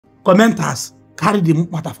Commenters carry the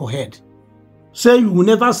matter for head. Say you will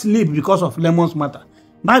never sleep because of Lemon's matter.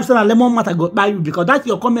 Now if say that Lemon matter go buy you because that's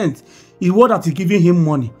your comment is what that is giving him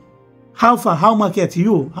money. How far? How market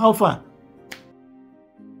you? How far?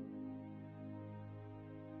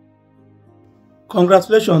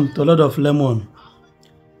 Congratulations to a lot of Lemon.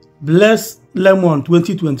 blesslemon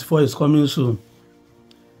 2024 is coming soon.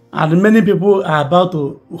 And many people are about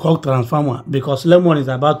to hug Transformer because Lemon is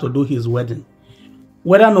about to do his wedding.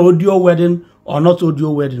 Whether an audio wedding or not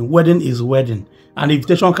audio wedding, wedding is wedding. And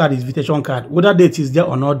invitation card is invitation card. Whether date is there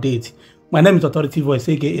or not date. My name is Authority Voice,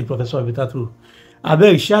 aka Professor Vitatru. I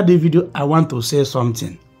beg, share the video. I want to say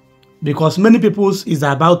something. Because many people is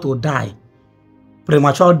about to die.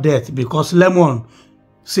 Premature death because Lemon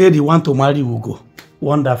said he want to marry Ugo.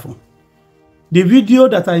 Wonderful. The video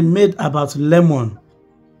that I made about Lemon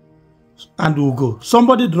and Ugo,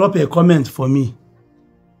 somebody drop a comment for me.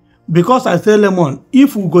 Because I say, Lemon,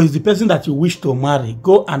 if Ugo is the person that you wish to marry,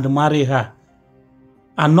 go and marry her.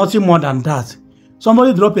 And nothing more than that.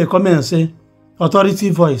 Somebody drop a comment and say,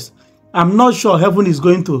 Authority Voice, I'm not sure heaven is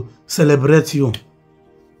going to celebrate you.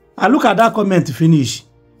 I look at that comment to finish.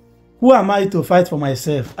 Who am I to fight for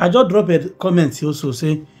myself? I just drop a comment also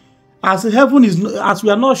saying, as we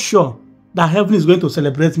are not sure that heaven is going to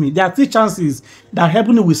celebrate me, there are 3 chances that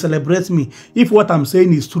heaven will celebrate me if what I'm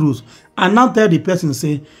saying is truth. And now tell the person,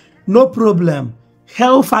 say, no problem,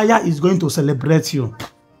 hellfire is going to celebrate you.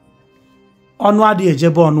 Put your hand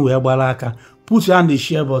on the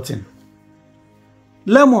share button.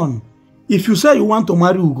 Lemon, if you say you want to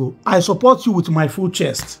marry Ugo, I support you with my full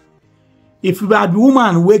chest. If you are the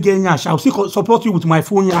woman who get nyash, I will still support you with my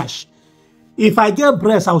full nyash. If I get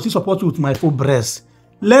breast, I will still support you with my full breast.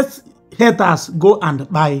 Let haters go and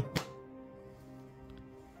buy.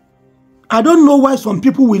 I don't know why some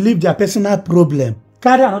people will leave their personal problem,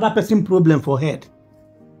 carry another person's problem for head.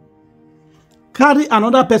 Carry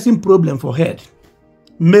another person's problem for head.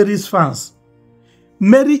 Mary's fans.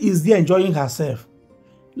 Mary is there enjoying herself.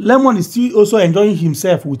 Lemon is still also enjoying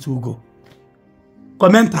himself with Ugo.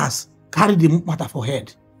 Commenters carry the matter for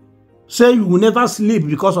head. Say you will never sleep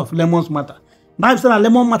because of Lemon's matter. Now if say that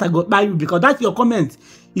Lemon matter go buy you because that's your comment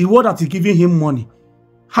is what that is giving him money.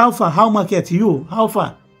 How far? How market you? How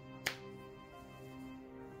far?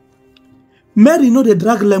 Mary no dey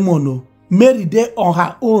drag Lemon no. Mary there on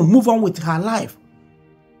her own, move on with her life.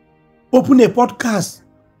 Open a podcast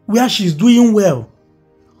where she's doing well.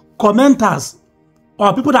 Commenters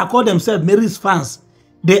or people that call themselves Mary's fans,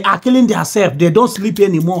 they are killing themselves. They don't sleep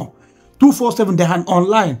anymore. 247 they are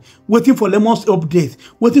online, waiting for Lemon's update,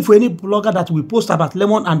 waiting for any blogger that will post about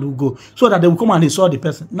Lemon and Ugo so that they will come and insult the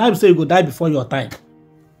person. Now you say you go die before your time.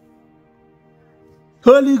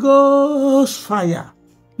 Holy Ghost fire.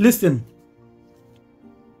 Listen.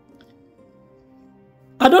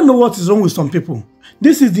 I don't know what is wrong with some people.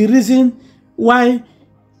 This is the reason why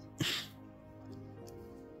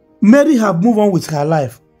Mary have moved on with her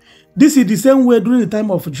life. This is the same way during the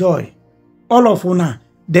time of joy. All of Una,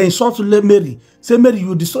 they insult Mary. Say, Mary,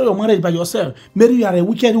 you destroy your marriage by yourself. Mary, you are a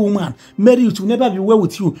wicked woman. Mary, it will never be well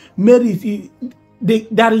with you. Mary,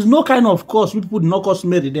 there is no kind of curse. People do not curse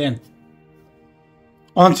Mary then.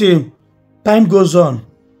 Until time goes on,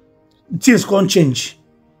 things can't change.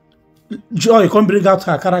 Joy can't bring out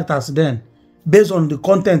her characters then. Based on the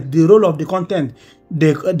content, the role of the content,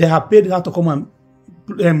 they have paid her to come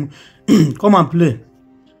and play.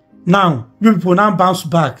 Now, you people now bounce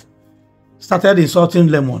back. Started insulting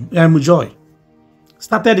Lemon. Joy.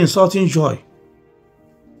 Started insulting Joy.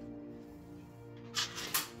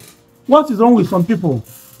 What is wrong with some people?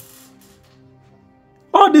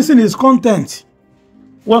 All this in is content.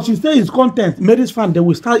 What you say is content. Mary's fans, they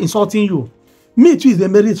will start insulting you. Me too is the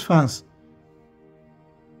Mary's fans.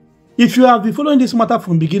 If you have been following this matter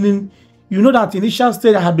from beginning, you know that initial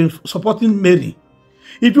stage I have been supporting Mary.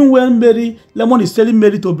 Even when Lemon is telling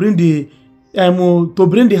Mary to bring the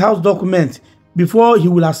house document before he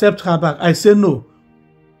will accept her back, I say no.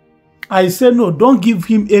 I say no. Don't give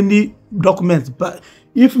him any documents. But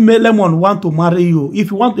if Lemon want to marry you, if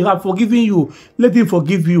you want to have forgiven you, let him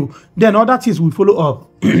forgive you. Then other things will follow up.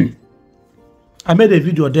 I made a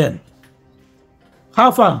video then. How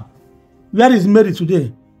far? Where is Mary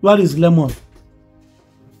today? Where is Lemon?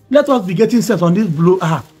 Let us be getting set on this blue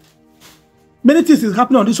app. Many things is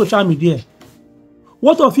happening on this social media.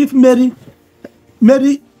 What of if Lemon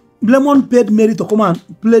paid Mary to come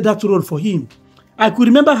and play that role for him? I could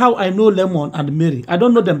remember how I know Lemon and Mary. I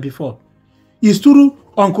don't know them before. It's through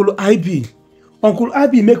Uncle IB. Uncle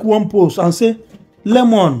IB make one post and say,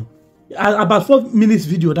 Lemon, about 4 minutes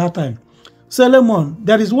video that time. Say, Lemon,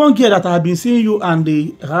 there is one girl that I have been seeing you and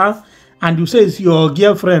her, and you say it's your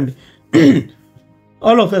girlfriend,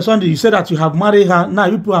 all of a sudden you say that you have married her, now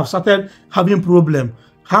people have started having problem.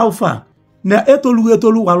 How far? Na etolu we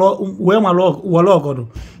walo godo.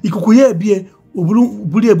 Ikukuye bie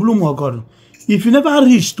obulu mo godo. If you never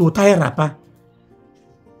reach to tie wrapper,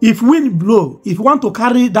 if wind blow, if you want to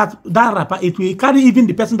carry that wrapper, it will carry even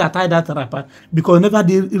the person that tied that wrapper because never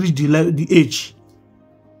did reach the age.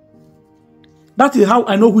 That is how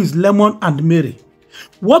I know who is Lemon and Mary.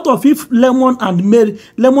 What if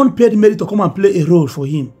Lemon paid Mary to come and play a role for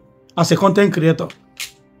him as a content creator?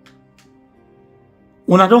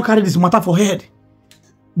 When I don't carry this matter for head,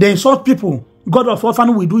 they insult people. God of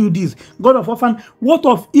orphan will do you this. God of orphan.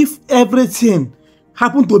 What if everything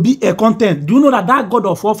happened to be a content? Do you know that God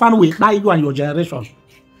of orphan will die you and your generation?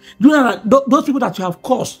 Do you know that those people that you have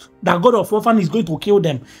caused, that God of orphan is going to kill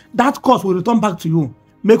them, that curse will return back to you?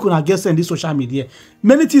 Make una guess in this social media.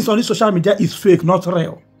 Many things on this social media is fake, not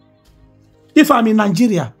real. If I'm in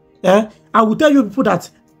Nigeria, I will tell you people that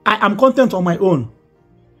I am content on my own.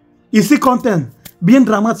 You see content being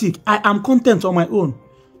dramatic. I am content on my own.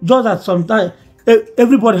 Just that sometimes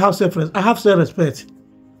everybody has self-respect. I have self-respect.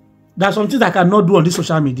 There are some things I cannot do on this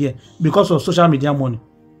social media because of social media money.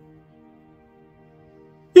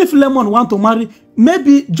 If Lemon want to marry,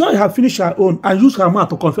 maybe Joy have finished her own and use her mouth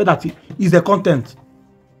to confess that it is the content.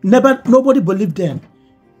 Nobody believed them.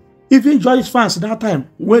 Even Joy's fans that time,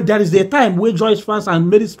 when there is a time where Joy's fans and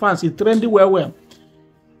Mary's fans is trending well.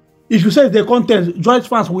 If you say the content, Joy's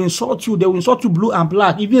fans will insult you. They will insult you blue and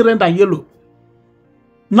black, even red and yellow.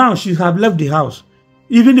 Now she have left the house.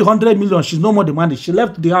 Even the 100 million, she's no more demanding. She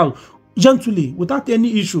left the house gently, without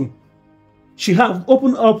any issue. She have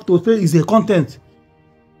opened up to say is a content.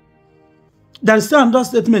 There is still another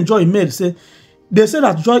statement Joy made. They say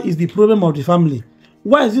that Joy is the problem of the family.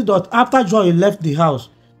 Why is it that after Joy left the house,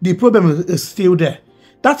 the problem is still there?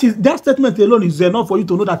 That statement alone is enough for you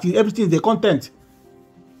to know that everything is the content.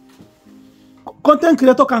 Content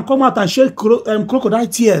creator can come out and shed crocodile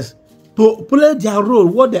tears to play their role,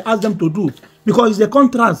 what they ask them to do, because it's a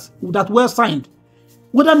contract that were signed.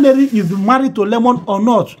 Whether Mary is married to Lemon or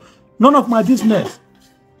not, none of my business.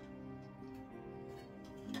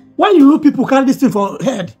 Why you people carry this thing for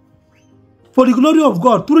head? For the glory of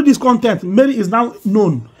God, through this content, Mary is now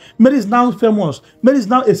known. Mary is now famous. Mary is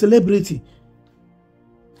now a celebrity.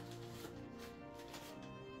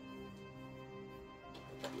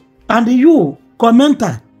 And you,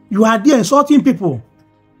 commenter, you are there insulting people.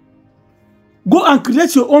 Go and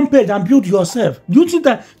create your own page and build yourself. Do you think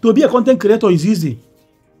that to be a content creator is easy?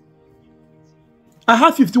 I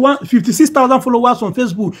have 56,000 followers on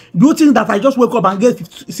Facebook. Do you think that I just wake up and get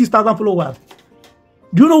 56,000 followers?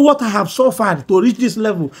 Do you know what I have suffered to reach this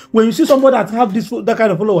level? When you see somebody that have that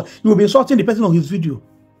kind of follower, you will be insulting the person on his video.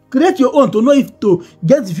 Create your own to know if to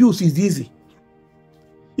get views is easy.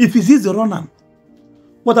 If it's easy, run them.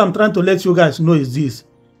 What I'm trying to let you guys know is this.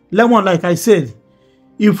 Lemon, like I said,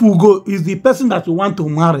 if you go, is the person that you want to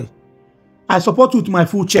marry, I support you with my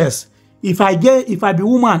full chest. If I be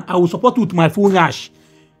woman, I will support you with my full yash.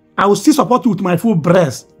 I will still support you with my full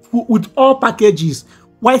breast, with all packages.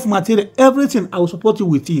 Wife material, everything, I will support you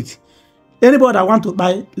with it. Anybody that want to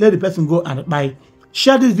buy, let the person go and buy.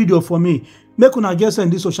 Share this video for me. Make una guess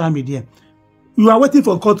in this social media. You are waiting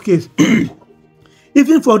for court case.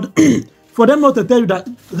 Even for them not to tell you that,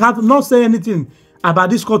 have not say anything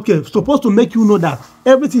about this court case, supposed to make you know that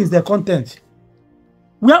everything is their content.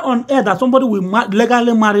 We are on air that somebody will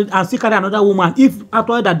legally married and still carry another woman if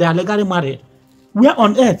after that they are legally married. We are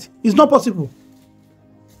on earth. It's not possible.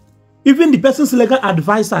 Even the person's legal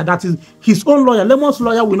advisor, that is his own lawyer, Lemon's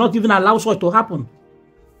lawyer, will not even allow such to happen.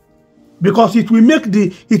 Because it will make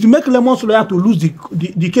Lemon's lawyer to lose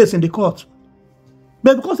the case in the court.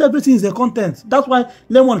 But because everything is the content, that's why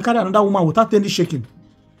Lemon carry another woman without any shaking.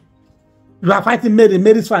 You are fighting Mary,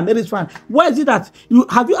 Mary's fine, Mary's fine. Why is it that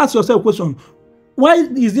have you asked yourself a question? Why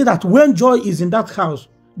is it that when Joy is in that house,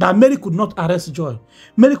 that Mary could not arrest Joy?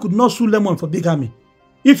 Mary could not sue Lemon for bigamy.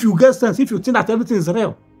 If you get sense, if you think that everything is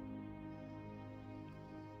real.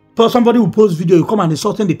 So somebody will post video, you come and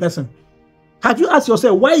insulting the person. Have you asked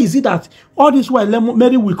yourself, why is it that all this while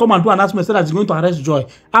Mary will come and do an announcement that he's going to arrest Joy?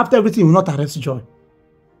 After everything, will not arrest Joy.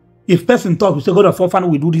 If person talk, you say God of orphan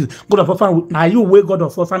will do this. God of orphan, now you way God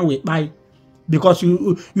of orphan will buy, because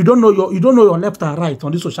you don't know your left and right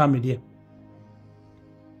on this social media.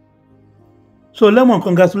 So Lemon,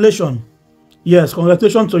 congratulations. Yes,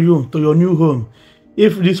 congratulations to you, to your new home.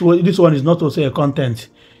 If this one is not also a content,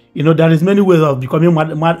 you know, there is many ways of becoming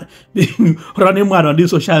mad running mad on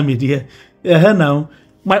this social media. Yeah, now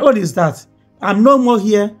my own is that I'm no more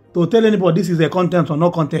here to tell anybody this is a content or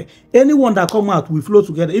not content. Anyone that come out, we flow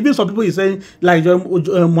together. Even some people is saying, like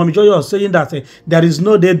Mommy Joy was saying that there is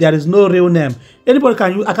no date, there is no real name. Anybody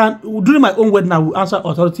can use, I can, during my own wedding, I will answer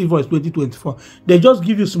Authority Voice 2024. They just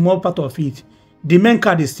give you small part of it. The main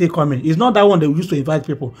card is still coming. It's not that one they used to invite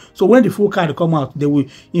people. So when the full card come out, they will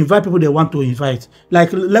invite people they want to invite.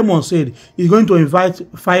 Like Lemon said, he's going to invite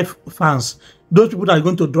 5 fans. Those people that are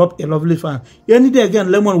going to drop a lovely fan. Any day again,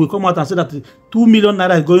 Lemon will come out and say that 2 million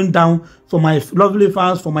naira is going down for my lovely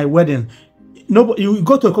fans for my wedding. No, you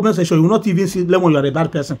go to a comment section, you will not even see Lemon, you are a bad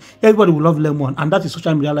person. Everybody will love Lemon, and that is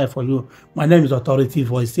social media life for you. My name is Authority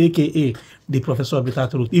Voice, aka the Professor of Bitter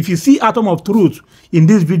Truth. If you see Atom of Truth in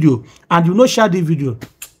this video and you not share the video,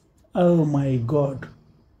 oh my God,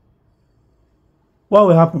 what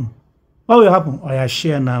will happen? What will happen? Oh, yeah,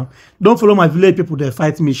 share now. Don't follow my village people, they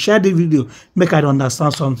fight me. Share the video, make I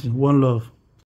understand something. One love.